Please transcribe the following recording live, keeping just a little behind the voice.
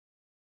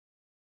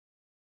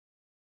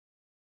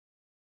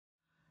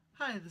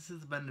Hi, this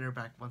is Bender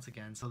back once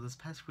again. So this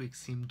past week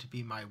seemed to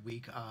be my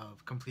week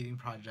of completing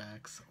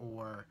projects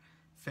or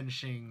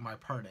finishing my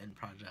part in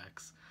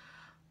projects.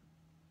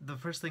 The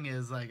first thing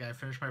is, I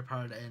finished my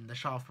part in the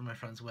shawl for my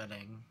friend's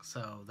wedding,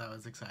 so that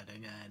was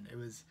exciting, and it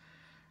was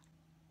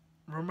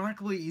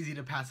remarkably easy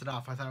to pass it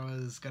off. I thought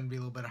it was going to be a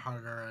little bit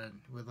harder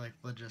and with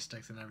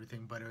logistics and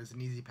everything, but it was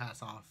an easy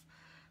pass off,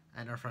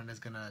 and our friend is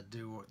going to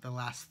do the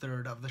last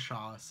third of the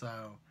shawl,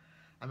 so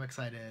I'm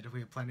excited. We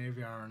have plenty of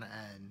yarn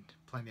and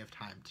plenty of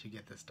time to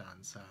get this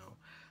done, so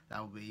that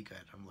will be good.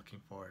 I'm looking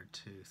forward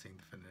to seeing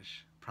the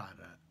finished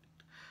product.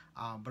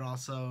 But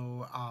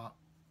also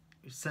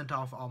sent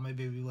off all my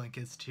baby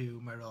blankets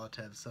to my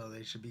relatives, so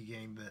they should be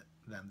getting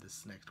them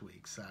this next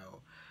week.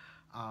 So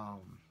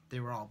they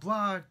were all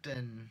blocked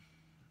and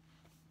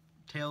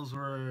tails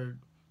were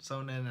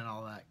sewn in and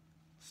all that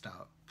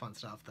stuff, fun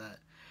stuff that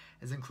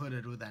is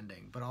included with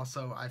ending. But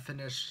also I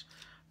finished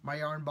my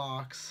yarn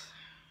box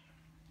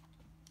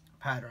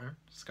pattern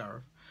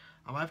scarf.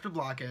 I have to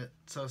block it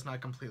so it's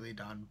not completely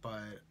done,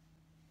 but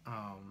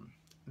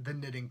the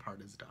knitting part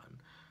is done,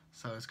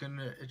 so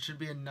it should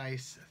be a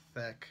nice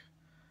thick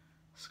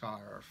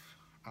scarf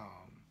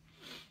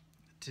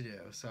to do.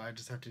 So I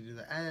just have to do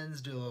the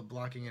ends, do a little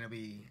blocking, and it'll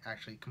be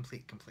actually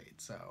complete.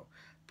 So,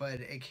 but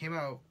it came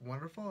out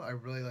wonderful. I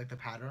really like the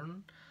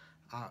pattern,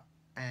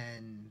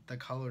 and the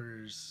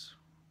colors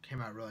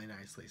came out really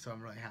nicely, so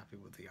I'm really happy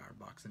with the yarn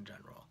box in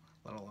general,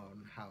 let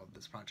alone how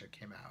this project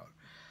came out.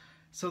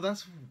 So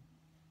that's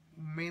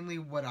mainly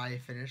what I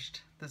finished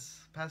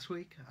this past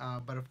week,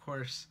 but of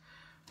course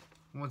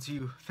once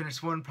you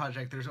finish one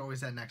project there's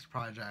always that next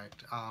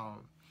project,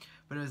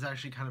 but it was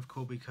actually kind of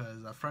cool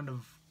because a friend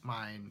of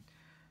mine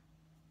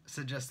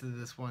suggested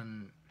this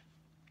one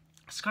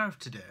scarf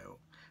to do,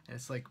 and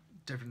it's like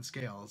different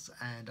scales,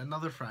 and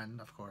another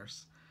friend of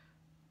course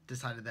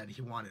decided that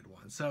he wanted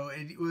one, so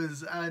it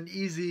was an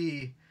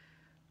easy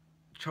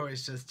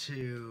choice just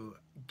to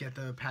get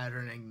the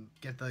pattern and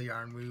get the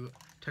yarn. We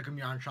took him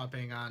yarn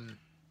shopping on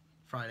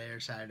Friday or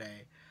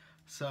Saturday.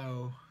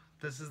 So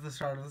this is the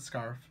start of the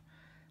scarf.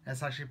 And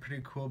it's actually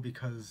pretty cool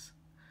because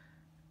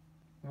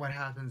what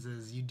happens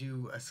is you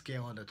do a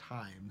scale at a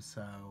time.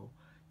 So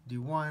you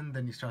do one,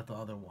 then you start the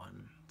other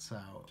one. So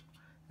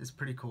it's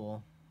pretty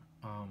cool.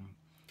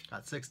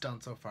 Got 6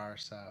 done so far,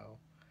 so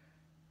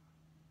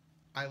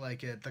I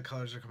like it. The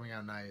colors are coming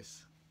out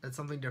nice. It's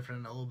something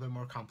different, a little bit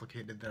more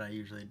complicated than I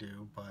usually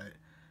do, but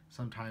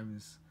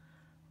sometimes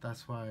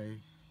that's why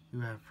you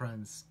have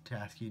friends to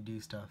ask you to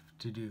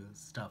do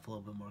stuff a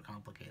little bit more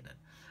complicated.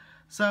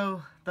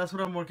 So that's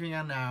what I'm working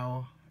on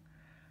now,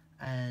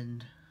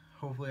 and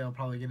hopefully I'll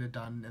probably get it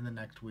done in the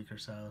next week or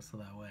so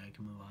that way I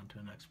can move on to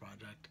the next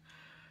project.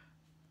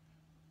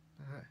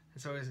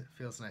 It always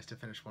feels nice to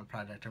finish one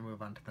project and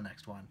move on to the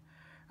next one.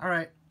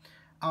 Alright,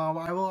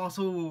 I will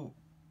also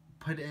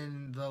put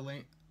in the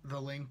link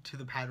to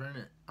the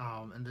pattern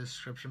in the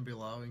description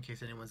below in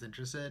case anyone's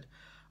interested.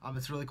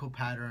 It's a really cool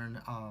pattern,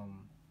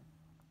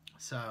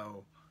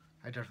 so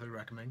I definitely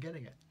recommend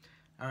getting it.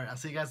 Alright, I'll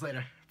see you guys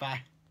later.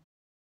 Bye.